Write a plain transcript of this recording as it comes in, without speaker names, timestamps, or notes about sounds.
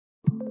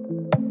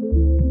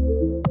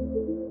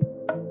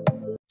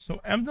So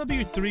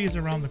MW3 is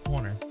around the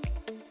corner,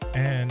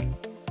 and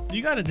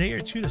you got a day or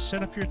two to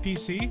set up your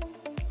PC.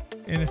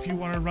 And if you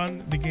want to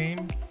run the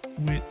game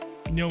with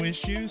no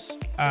issues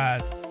at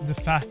the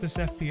fastest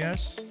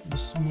FPS, the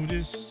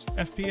smoothest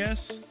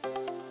FPS,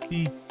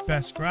 the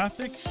best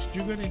graphics,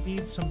 you're going to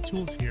need some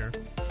tools here.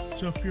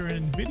 So if you're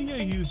an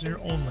Nvidia user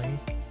only,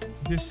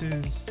 this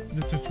is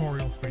the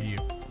tutorial for you.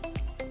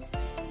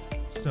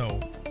 So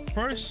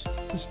first,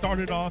 to start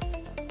it off,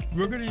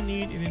 we're going to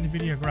need an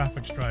Nvidia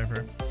graphics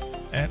driver,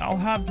 and I'll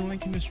have the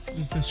link in the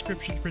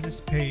description for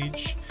this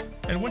page.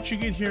 And once you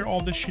get here,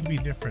 all this should be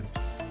different.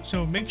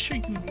 So make sure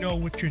you know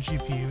what your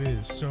GPU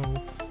is. So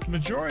the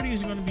majority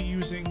is going to be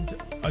using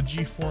a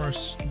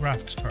GeForce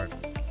graphics card.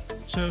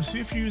 So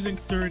see if you're using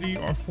 30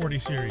 or 40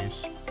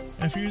 series.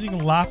 And if you're using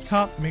a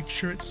laptop, make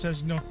sure it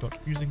says notebook.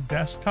 If you're using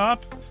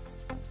desktop,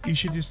 you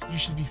should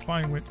be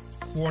fine with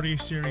 40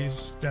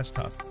 series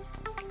desktop.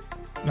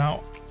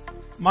 Now,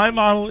 my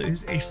model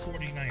is a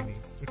 4090,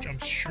 which I'm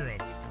sure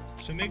of.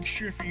 So make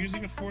sure if you're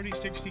using a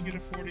 4060, get a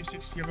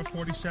 4060, you have a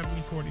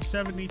 4070,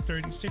 4070,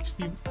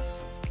 3060.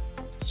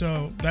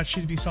 So that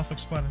should be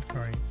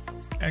self-explanatory.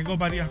 And go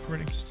by the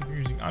operating system you're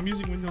using. I'm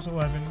using Windows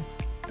 11,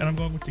 and I'm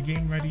going with the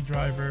Game Ready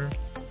driver,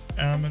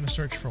 and I'm going to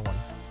search for one.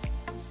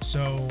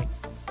 So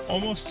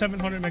almost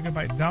 700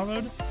 megabyte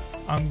download.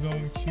 I'm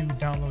going to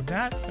download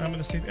that, and I'm going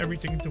to save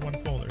everything into one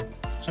folder.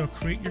 So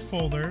create your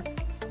folder.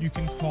 You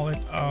can call it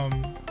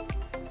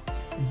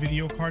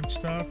video card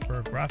stuff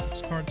or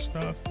graphics card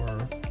stuff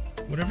or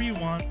whatever you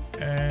want,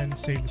 and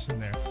save this in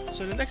there.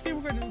 So the next thing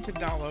we're going to need to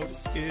download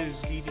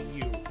is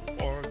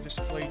DDU, or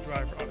Display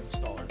Driver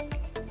Uninstaller.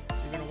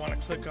 You're going to want to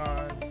click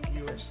on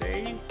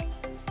USA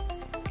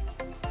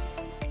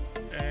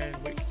and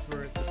wait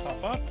for it to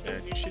pop up,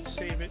 and you should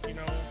save it,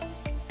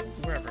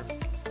 wherever.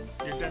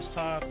 Your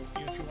desktop,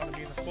 if you want to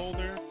be in a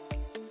folder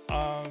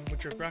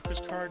with your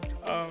graphics card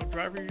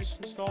driver you just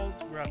installed,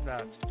 grab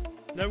that.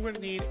 Now we're going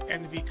to need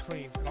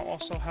NVClean, and I'll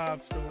also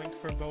have the link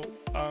for both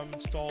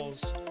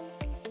installs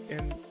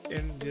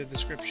in the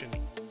description.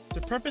 The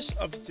purpose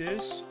of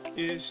this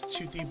is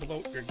to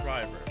debloat your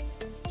driver.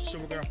 So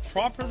we're going to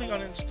properly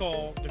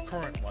uninstall the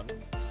current one,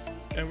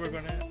 and we're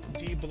going to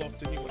debloat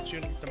the new one. So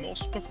you're going to get the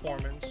most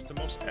performance, the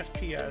most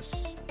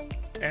FPS,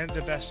 and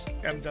the best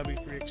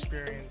MW3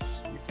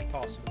 experience you can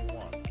possibly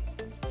want.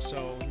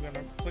 So you're going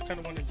to click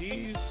on one of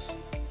these.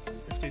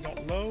 If they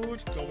don't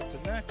load, go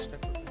with the next.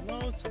 If it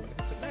loads, I'm going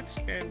to hit the next,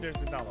 and there's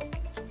the download.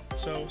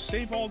 So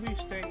save all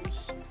these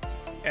things,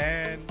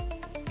 and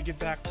you get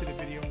back to the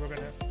video, and we're going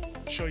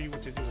to show you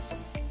what to do with them.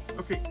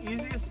 Okay,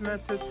 easiest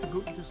method to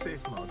go into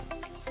safe mode.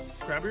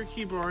 Grab your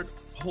keyboard,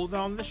 hold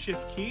down the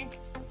shift key,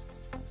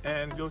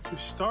 and go to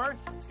start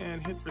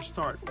and hit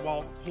restart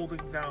while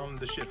holding down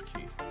the shift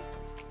key.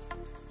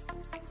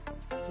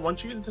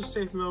 Once you get into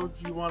safe mode,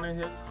 you want to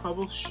hit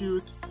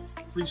troubleshoot,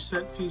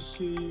 reset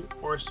PC,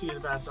 or see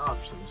advanced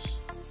options.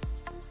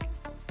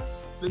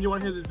 Then you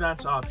want to hit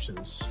advanced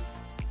options.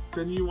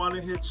 Then you want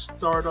to hit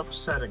startup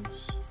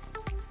settings.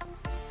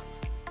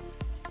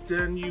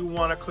 Then you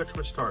want to click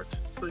restart.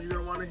 So you're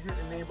going to want to hit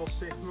enable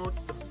safe mode,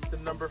 the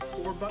number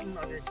 4 button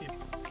on your keyboard.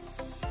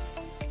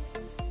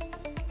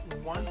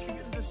 Once you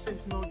get into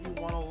safe mode, you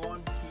want to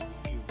launch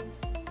DDU.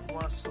 You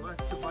want to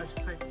select device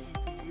type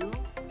GPU.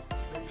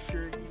 Make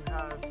sure you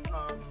have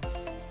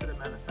for the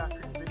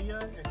manufacturer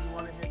Nvidia, and you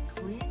want to hit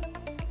clean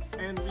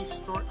and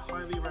restart.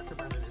 Highly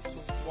recommended. It's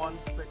a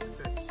one-click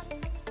fix.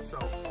 So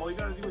all you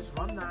got to do is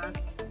run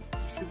that.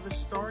 You should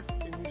restart,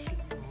 and you should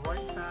be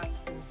right back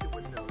into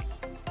Windows.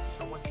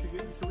 So once you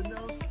get into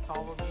Windows,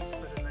 follow me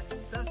for the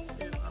next step,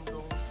 and I'm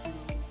going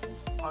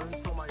to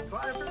uninstall my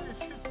driver.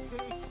 It should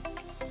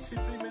take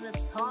 2-3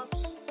 minutes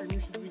tops, and you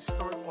should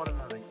restart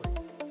automatically.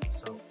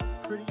 So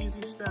pretty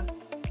easy step.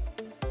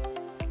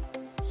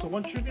 So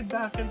once you get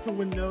back into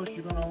Windows,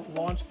 you're going to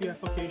launch the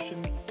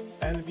application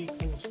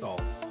NVClean install.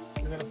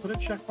 You're going to put a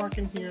check mark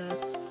in here.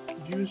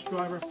 Use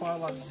driver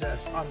file on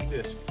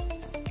disk,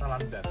 not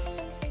on desk.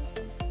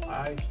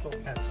 I still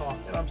can't talk,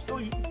 and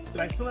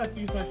I still have to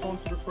use my phone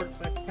to record,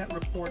 because I can't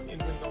record in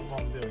Windows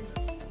while I'm doing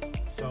this.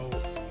 So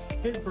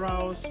hit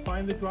browse,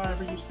 find the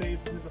driver you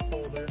saved into the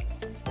folder.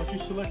 Once you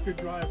select your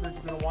driver,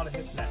 you're going to want to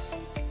hit next.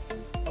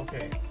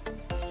 Okay,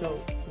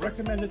 so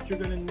recommend that you're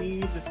going to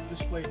need the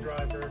display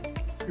driver.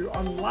 If you're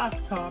on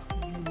laptop,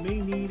 you may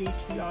need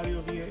HD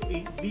audio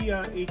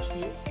via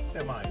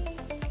HDMI.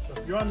 So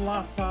if you're on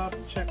laptop,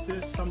 check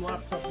this. Some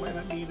laptops might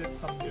not need it,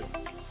 some do.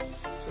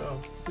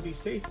 So to be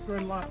safe for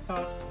a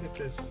laptop, hit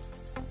this.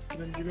 And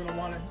then you're going to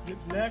want to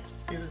hit next,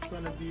 and it's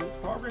going to be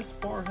progress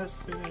bar has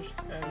finished,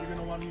 and you're going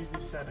to want to use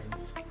these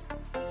settings.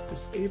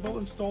 Disable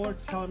installer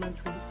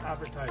telemetry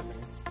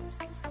advertising.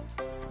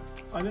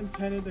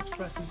 Unintended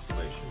express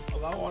installation.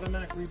 Allow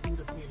automatic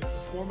reboot if needed.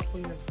 Perform a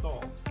clean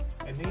install.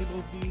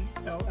 Enable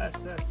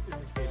DLSS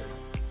indicator.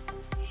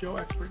 Show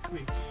expert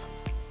tweaks.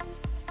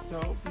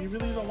 So you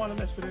really don't want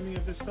to mess with any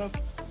of this stuff.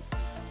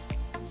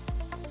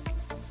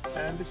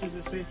 And this is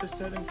the safest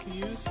setting to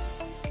use.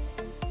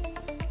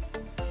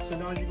 So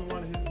now you're going to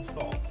want to hit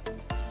install.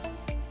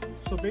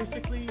 So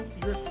basically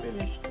you're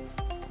finished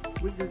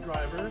with your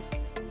driver.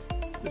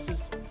 This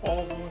is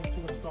all going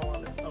to install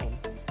on its own.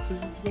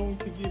 This is going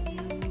to give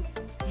you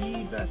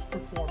the best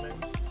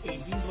performance, a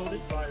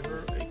deloaded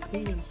driver, a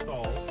clean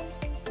install.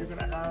 You're going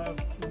to have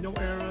no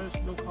errors,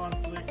 no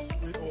conflicts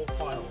with old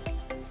files.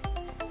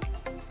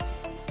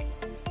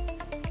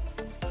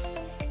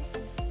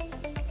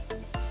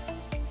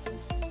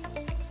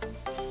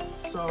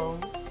 So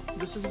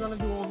this is going to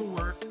do all the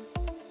work,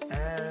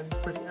 and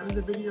for the end of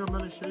the video, I'm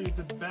going to show you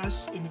the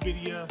best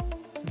Nvidia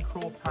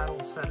control panel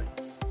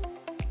settings.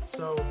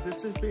 So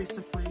this is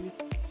basically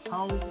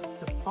how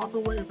the proper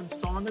way of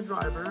installing a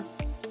driver,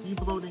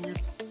 debloating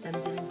it, and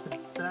getting the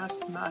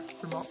best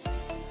maximum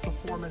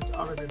performance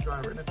out of your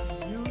driver. And if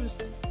you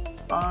used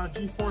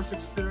GeForce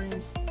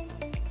Experience,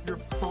 you're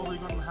probably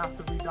going to have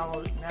to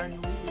re-download it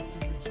manually if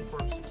you use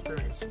GeForce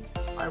Experience.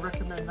 I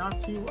recommend not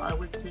to. I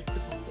would take the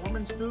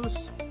performance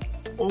boost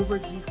over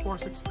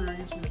GeForce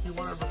Experience, and if you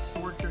want to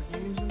record your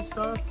games and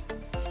stuff,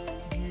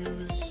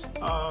 use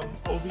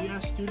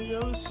OBS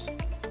Studios.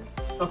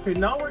 Okay,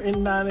 now we're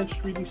in Manage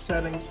 3D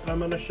Settings, and I'm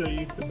going to show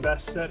you the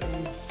best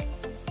settings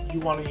you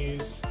want to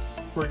use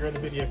for your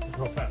Nvidia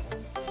control panel.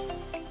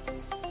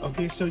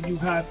 Okay, so you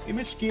have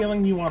image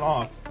scaling you want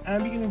off,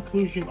 ambient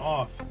occlusion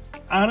off,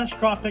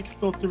 anisotropic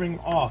filtering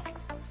off,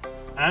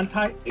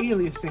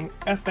 anti-aliasing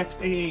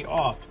FXAA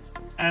off,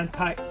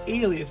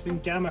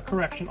 anti-aliasing gamma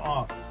correction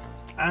off,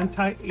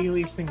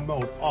 anti-aliasing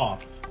mode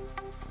off.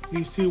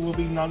 These two will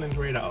be none and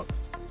grayed out.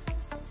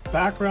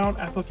 Background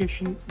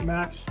application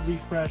max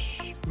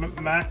refresh,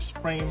 max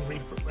frame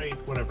rate,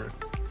 whatever.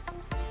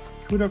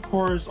 CUDA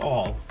cores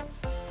all.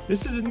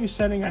 This is a new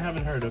setting I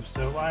haven't heard of,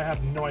 so I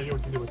have no idea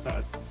what to do with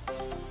that.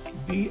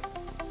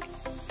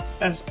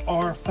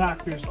 DSR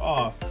factors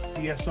off.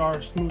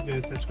 DSR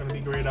smoothness, that's going to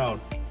be grayed out.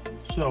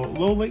 So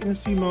low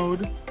latency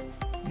mode,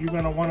 you're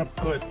going to want to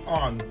put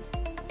on.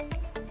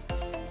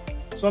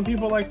 Some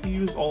people like to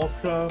use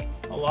ultra.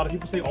 A lot of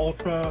people say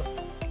ultra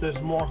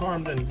does more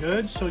harm than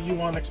good, so you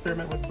want to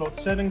experiment with both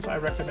settings. I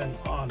recommend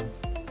on.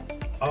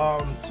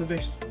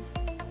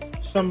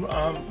 Some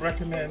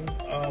recommend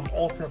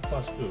ultra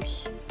plus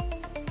boost.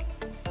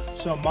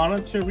 So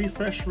monitor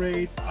refresh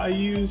rate. I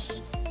use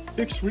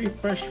fixed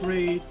refresh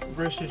rate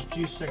versus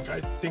G-Sync.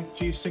 I think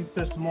G-Sync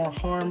does more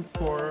harm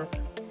for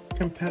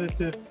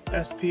competitive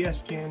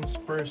SPS games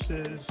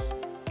versus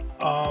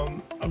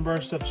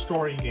immersive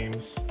story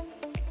games.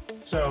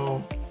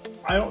 So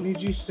I don't need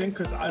G-Sync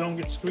because I don't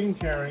get screen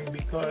tearing,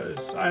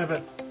 because I have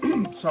a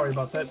sorry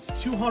about that,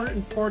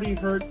 240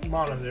 hertz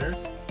monitor,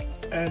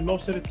 and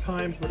most of the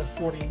times with a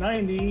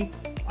 4090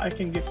 I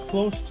can get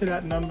close to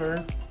that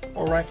number,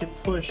 or I could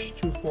push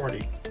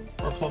 240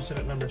 or close to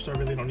that number, so I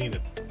really don't need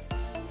it.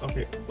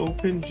 Okay,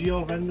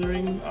 OpenGL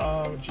rendering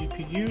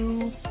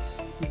GPU,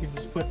 you can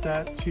just put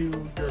that to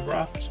your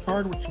graphics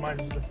card, which mine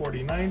is the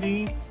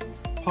 4090.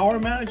 Power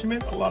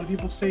management, a lot of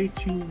people say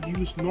to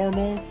use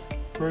normal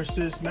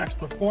versus max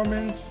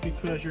performance,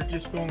 because you're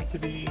just going to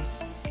be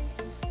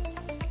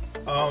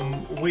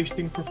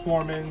wasting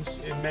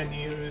performance in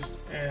menus,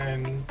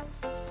 and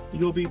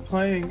you'll be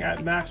playing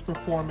at max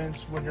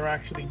performance when you're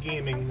actually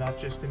gaming, not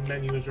just in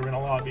menus or in a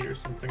lobby or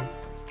something.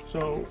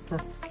 So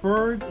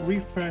preferred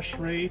refresh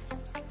rate,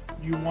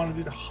 you want to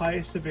do the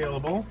highest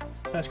available.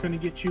 That's going to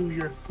get you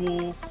your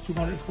full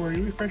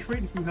 240 refresh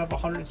rate. If you have a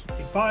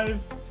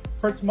 165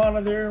 hertz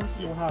monitor,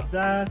 you'll have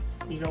that.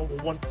 You know,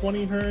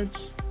 120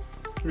 hertz,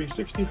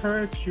 360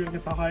 hertz, you're gonna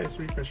get the highest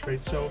refresh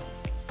rate. So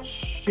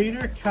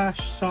shader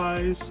cache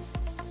size,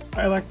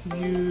 I like to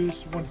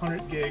use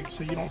 100 gigs,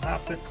 so you don't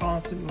have to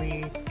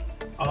constantly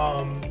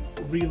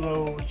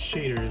reload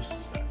shaders.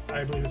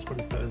 I believe that's what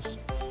it does.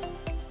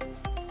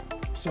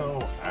 So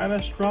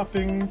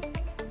anisotropic,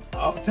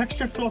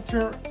 texture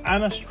filter,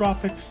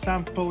 anisotropic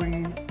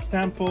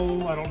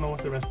sample, I don't know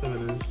what the rest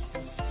of it is.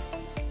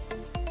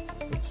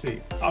 Let's see,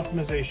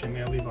 optimization,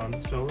 yeah, leave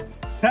on. So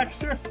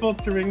texture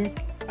filtering,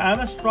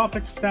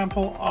 anisotropic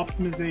sample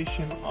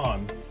optimization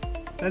on.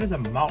 That is a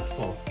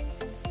mouthful.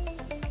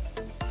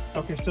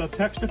 Okay, so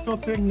texture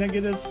filtering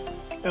negative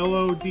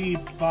LOD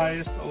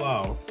bias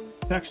allow.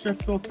 Texture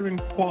filtering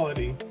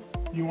quality.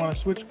 You want to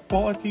switch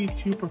quality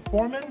to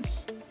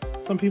performance.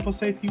 Some people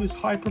say to use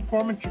high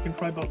performance. You can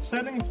try both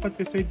settings, but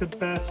they say the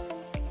best,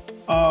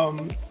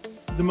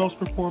 the most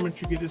performance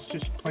you get is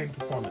just plain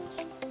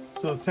performance.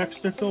 So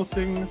texture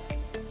filtering,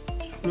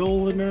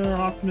 Trilliner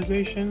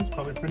optimization,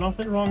 probably pronounced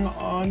it wrong,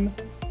 on.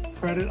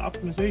 Credit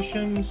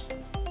optimizations,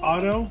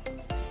 auto.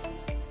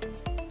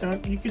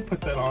 You could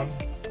put that on.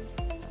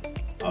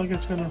 I don't think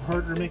it's going to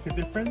hurt or make a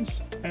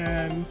difference.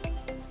 And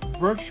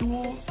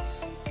virtual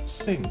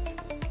sync.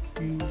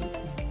 You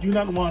do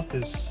not want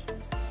this.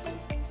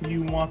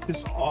 You want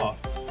this off.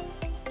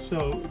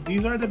 So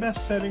these are the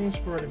best settings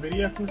for an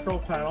Nvidia control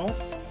panel.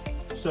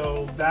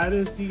 So that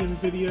is the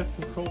Nvidia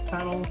control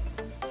panel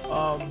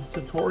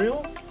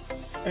tutorial.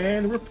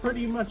 And we're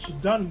pretty much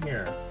done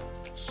here.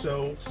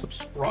 So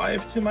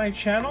subscribe to my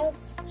channel,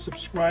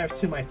 subscribe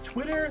to my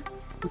Twitter,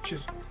 which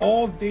is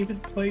all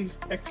David Plays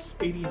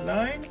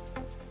X89.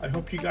 I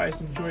hope you guys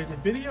enjoyed the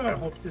video. I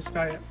hope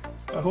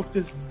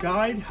this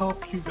guide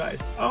helped you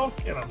guys out,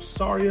 and I'm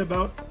sorry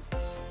about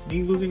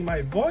me losing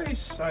my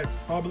voice. I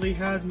probably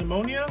had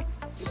pneumonia,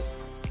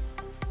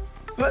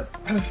 but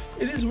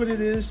it is what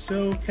it is.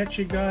 So catch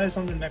you guys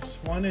on the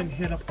next one and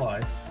hit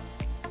apply.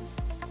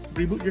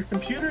 Reboot your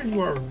computer and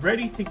you are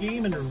ready to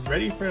game and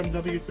ready for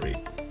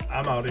MW3.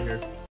 I'm out of here.